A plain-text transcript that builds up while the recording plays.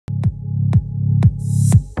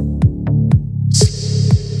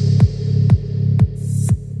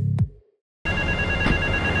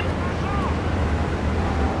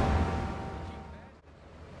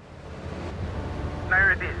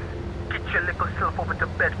yourself over to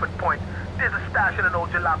Bedford Point. There's a stash in an old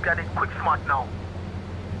jalopy. I need quick smart now.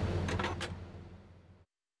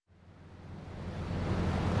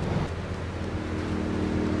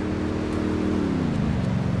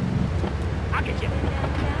 I'll get you.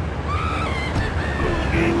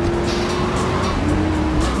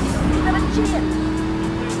 He's got a chance.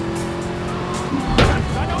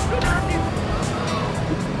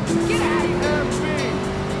 Get out of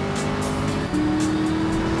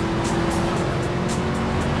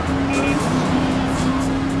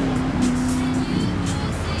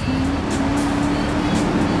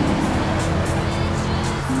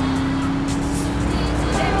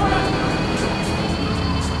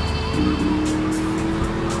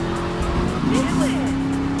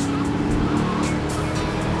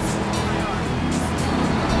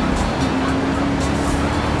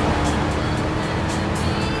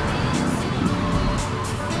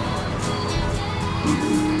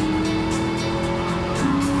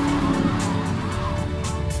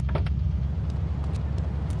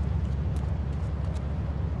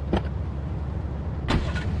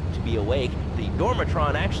here, awake, the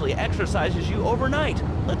Dormatron actually exercises you overnight.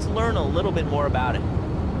 Let's learn a little bit more about it.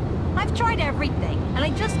 I've tried everything, and I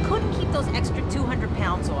just couldn't keep those extra 200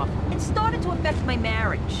 pounds off. It started to affect my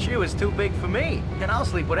marriage. She was too big for me. Then I'll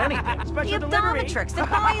sleep with anything. The Special delivery. Abdominatrix, the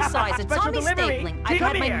biocides, the Special tummy delivery. stapling. I've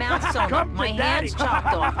had my Here. mouth sewn up, Come my to hands Daddy.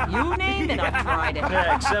 chopped off. You name it, I've tried it.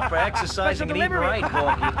 Yeah, except for exercising and eating right,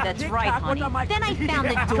 Courtney. That's Tick-tock, right, what's honey. on my- Then I found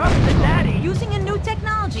the Come to door Daddy. using a new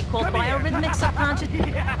technology called Come here. biorhythmic subconscious.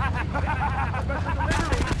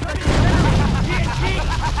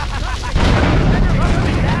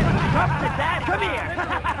 Come to Daddy! Come here!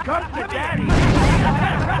 Come to Daddy!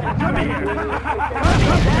 Come here!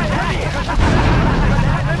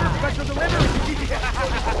 Special delivery!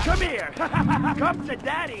 Come here! Come to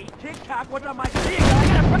Daddy! Tick-tock, what's on my stick?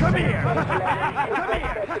 Come here! Come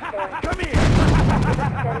here! Come here!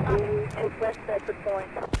 West Bedford Point.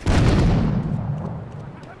 Come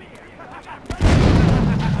here!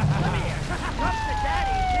 Come to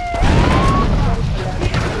Daddy!